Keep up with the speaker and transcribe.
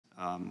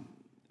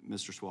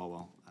Mr.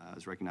 Swalwell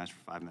is recognized for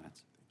 5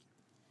 minutes.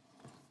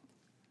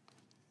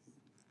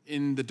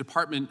 In the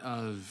Department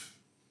of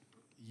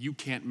You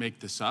Can't Make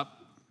This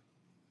Up,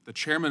 the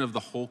chairman of the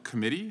whole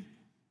committee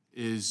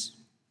is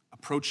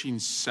approaching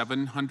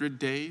 700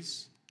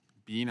 days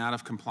being out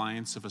of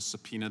compliance of a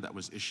subpoena that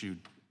was issued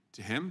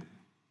to him.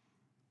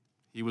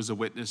 He was a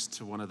witness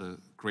to one of the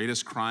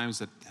greatest crimes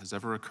that has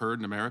ever occurred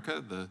in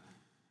America, the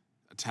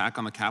attack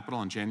on the Capitol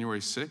on January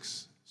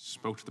 6th.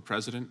 Spoke to the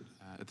president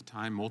at the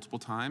time multiple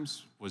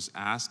times, was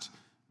asked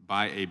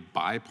by a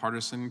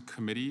bipartisan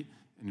committee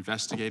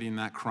investigating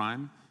that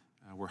crime,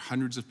 where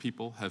hundreds of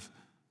people have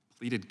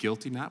pleaded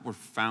guilty, not were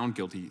found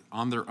guilty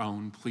on their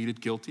own, pleaded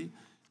guilty.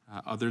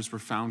 Others were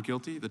found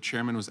guilty. The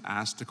chairman was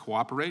asked to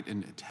cooperate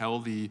and tell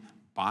the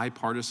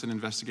bipartisan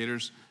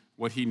investigators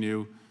what he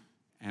knew,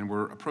 and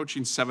we're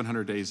approaching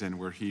 700 days in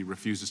where he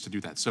refuses to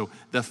do that. So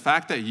the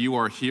fact that you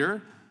are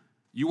here,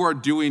 you are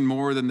doing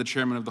more than the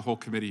chairman of the whole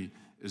committee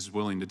is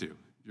willing to do.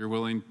 You're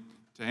willing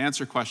to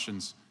answer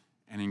questions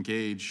and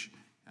engage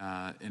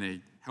in a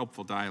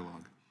helpful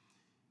dialogue.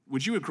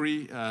 Would you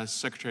agree,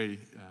 Secretary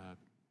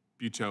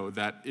Buteau,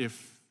 that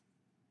if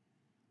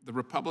the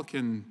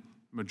Republican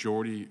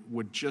majority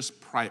would just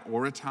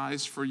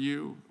prioritize for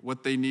you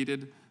what they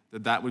needed,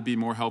 that would be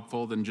more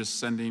helpful than just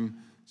sending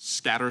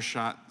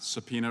scattershot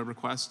subpoena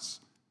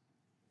requests?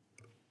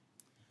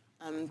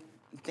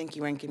 Thank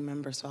you, Ranking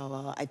Member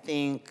Swalwell. I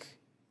think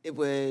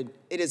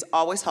it is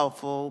always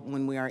helpful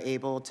when we are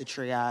able to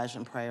triage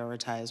and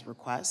prioritize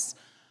requests,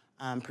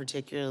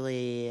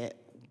 particularly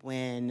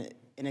when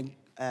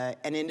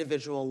an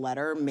individual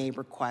letter may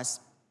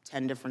request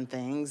 10 different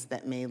things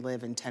that may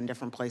live in 10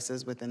 different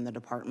places within the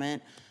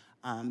department.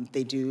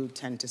 They do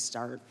tend to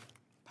start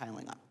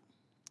piling up.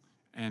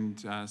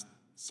 And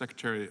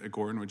Secretary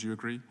Gordon, would you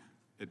agree?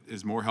 It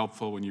is more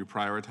helpful when you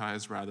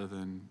prioritize rather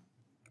than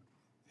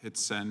hit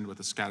send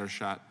with a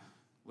scattershot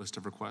list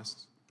of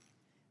requests?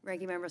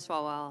 Ranking Member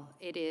Swalwell,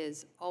 it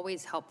is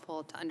always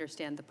helpful to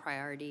understand the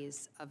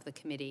priorities of the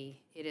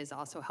committee. It is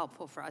also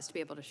helpful for us to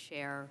be able to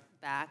share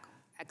back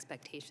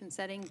expectation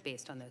setting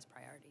based on those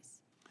priorities.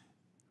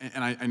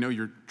 And I know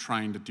you're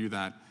trying to do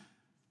that.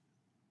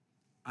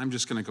 I'm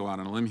just going to go out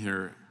on a limb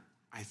here.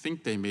 I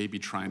think they may be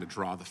trying to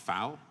draw the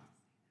foul.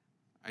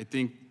 I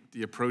think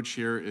the approach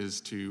here is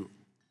to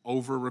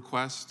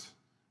over-request,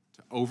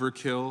 to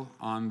overkill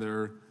on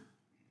their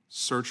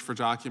search for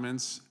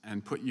documents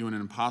and put you in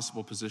an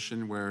impossible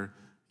position where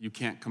you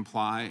can't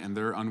comply and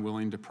they're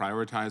unwilling to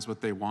prioritize what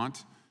they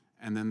want,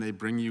 and then they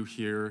bring you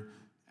here,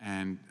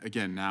 and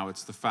again, now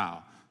it's the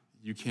foul.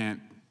 You can't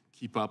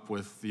keep up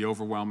with the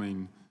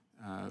overwhelming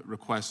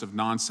request of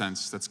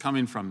nonsense that's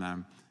coming from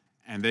them,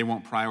 and they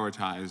won't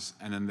prioritize,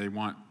 and then they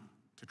want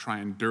to try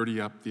and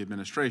dirty up the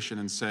administration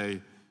and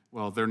say,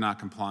 well, they're not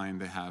complying,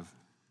 they have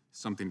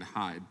something to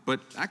hide.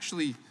 But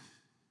actually,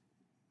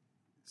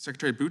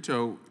 Secretary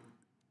Buteau,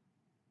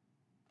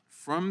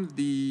 from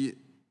the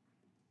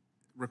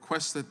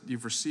requests that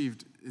you've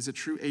received, is it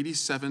true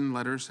 87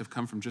 letters have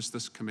come from just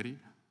this committee?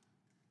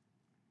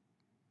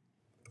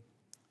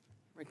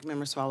 Ranking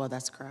Member Swalwell,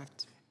 that's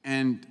correct.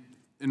 And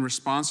in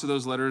response to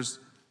those letters,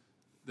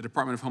 the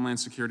Department of Homeland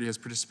Security has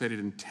participated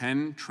in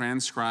 10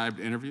 transcribed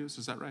interviews,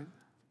 is that right?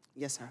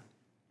 Yes, sir.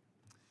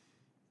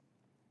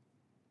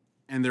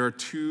 And there are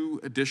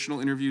 2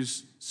 additional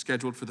interviews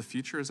scheduled for the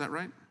future, is that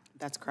right?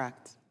 That's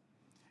correct.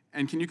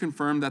 And can you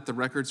confirm that the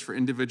records for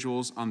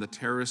individuals on the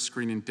terrorist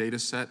screening data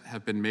set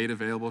have been made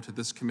available to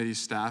this committee's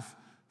staff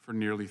for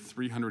nearly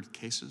 300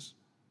 cases?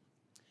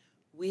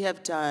 We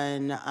have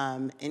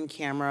done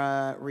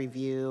in-camera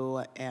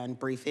review and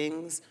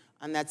briefings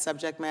on that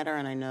subject matter,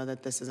 and I know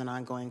that this is an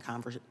ongoing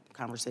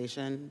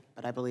conversation,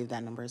 but I believe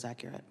that number is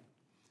accurate.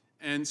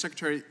 And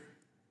Secretary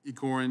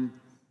Egorin,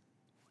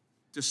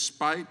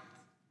 despite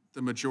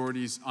the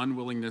majority's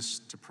unwillingness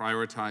to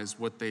prioritize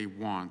what they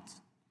want,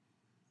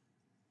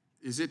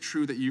 is it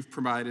true that you've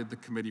provided the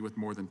committee with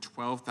more than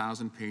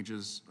 12,000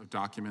 pages of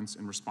documents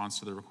in response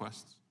to their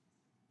requests?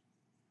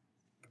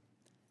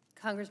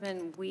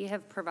 Congressman, we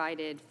have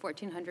provided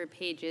 1,400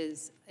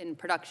 pages in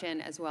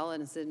production as well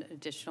as an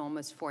additional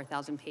almost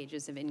 4,000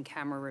 pages of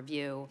in-camera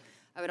review.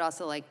 I would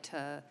also like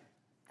to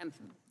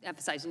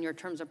emphasize in your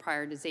terms of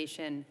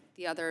prioritization,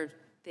 the other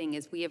thing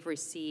is we have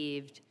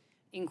received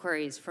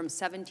inquiries from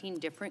 17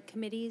 different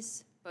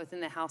committees, both in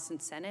the House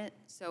and Senate.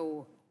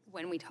 So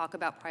when we talk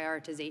about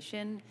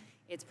prioritization,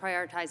 it's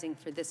prioritizing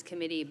for this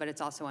committee, but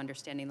it's also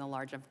understanding the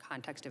larger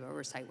context of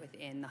oversight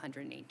within the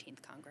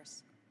 118th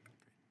Congress.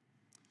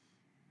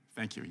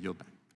 Thank you. I yield back.